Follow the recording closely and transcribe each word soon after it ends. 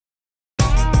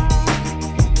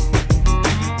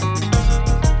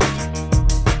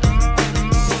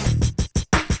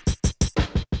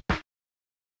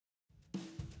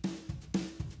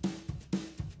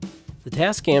The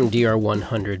Tascam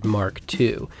DR-100 MK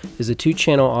II is a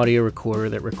two-channel audio recorder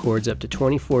that records up to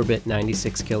 24-bit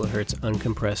 96 kHz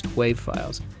uncompressed WAV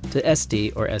files to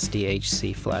SD or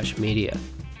SDHC flash media.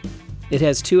 It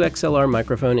has two XLR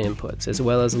microphone inputs as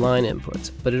well as line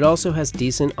inputs, but it also has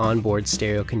decent onboard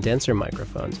stereo condenser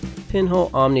microphones, pinhole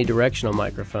omnidirectional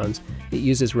microphones. It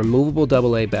uses removable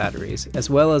AA batteries as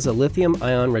well as a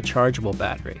lithium-ion rechargeable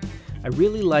battery. I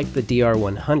really like the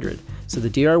DR-100, so the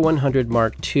DR-100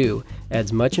 MK II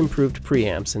adds much improved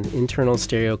preamps and internal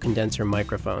stereo condenser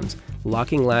microphones,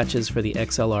 locking latches for the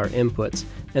XLR inputs,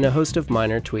 and a host of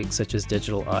minor tweaks such as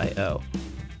digital I/O.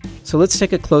 So let's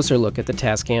take a closer look at the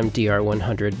Tascam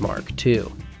DR-100 MK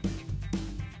II.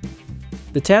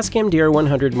 The Tascam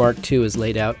DR-100 MK II is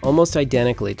laid out almost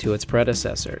identically to its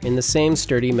predecessor in the same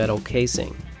sturdy metal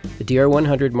casing. The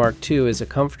DR-100 MK II is a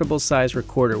comfortable size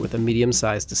recorder with a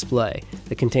medium-sized display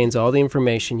that contains all the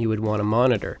information you would want to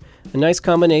monitor, a nice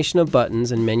combination of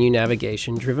buttons and menu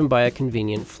navigation driven by a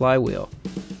convenient flywheel.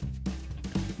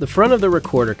 The front of the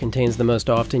recorder contains the most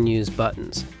often used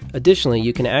buttons. Additionally,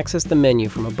 you can access the menu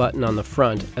from a button on the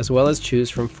front as well as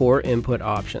choose from 4 input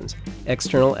options: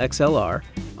 external XLR,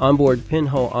 onboard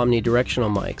pinhole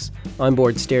omnidirectional mics,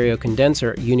 onboard stereo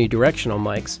condenser unidirectional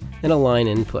mics, and a line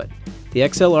input. The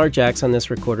XLR jacks on this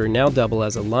recorder now double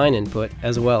as a line input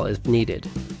as well if needed.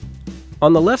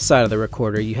 On the left side of the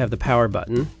recorder you have the power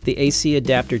button, the AC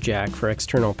adapter jack for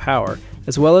external power,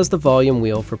 as well as the volume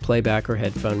wheel for playback or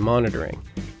headphone monitoring.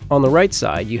 On the right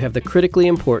side you have the critically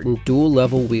important dual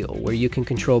level wheel where you can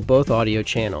control both audio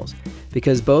channels.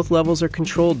 Because both levels are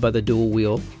controlled by the dual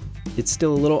wheel, it's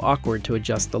still a little awkward to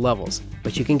adjust the levels,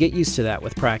 but you can get used to that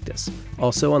with practice.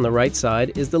 Also on the right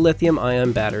side is the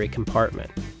lithium-ion battery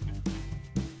compartment.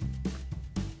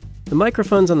 The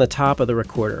microphones on the top of the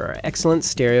recorder are excellent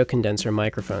stereo condenser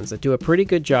microphones that do a pretty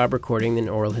good job recording an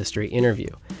oral history interview.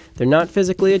 They're not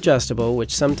physically adjustable,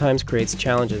 which sometimes creates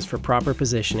challenges for proper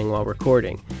positioning while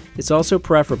recording. It's also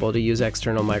preferable to use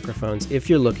external microphones if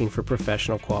you're looking for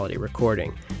professional quality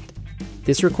recording.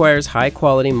 This requires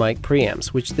high-quality mic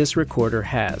preamps, which this recorder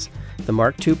has. The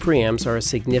MK II preamps are a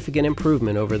significant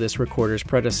improvement over this recorder's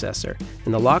predecessor,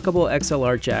 and the lockable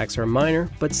XLR jacks are a minor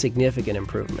but significant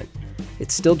improvement. It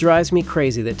still drives me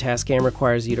crazy that Tascam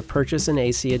requires you to purchase an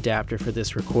AC adapter for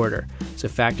this recorder, so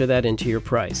factor that into your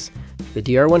price. The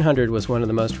DR-100 was one of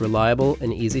the most reliable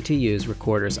and easy to use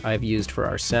recorders I've used for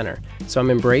our center, so I'm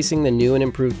embracing the new and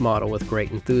improved model with great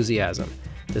enthusiasm.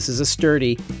 This is a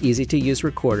sturdy, easy to use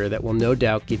recorder that will no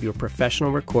doubt give you a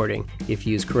professional recording if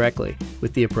used correctly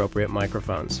with the appropriate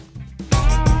microphones.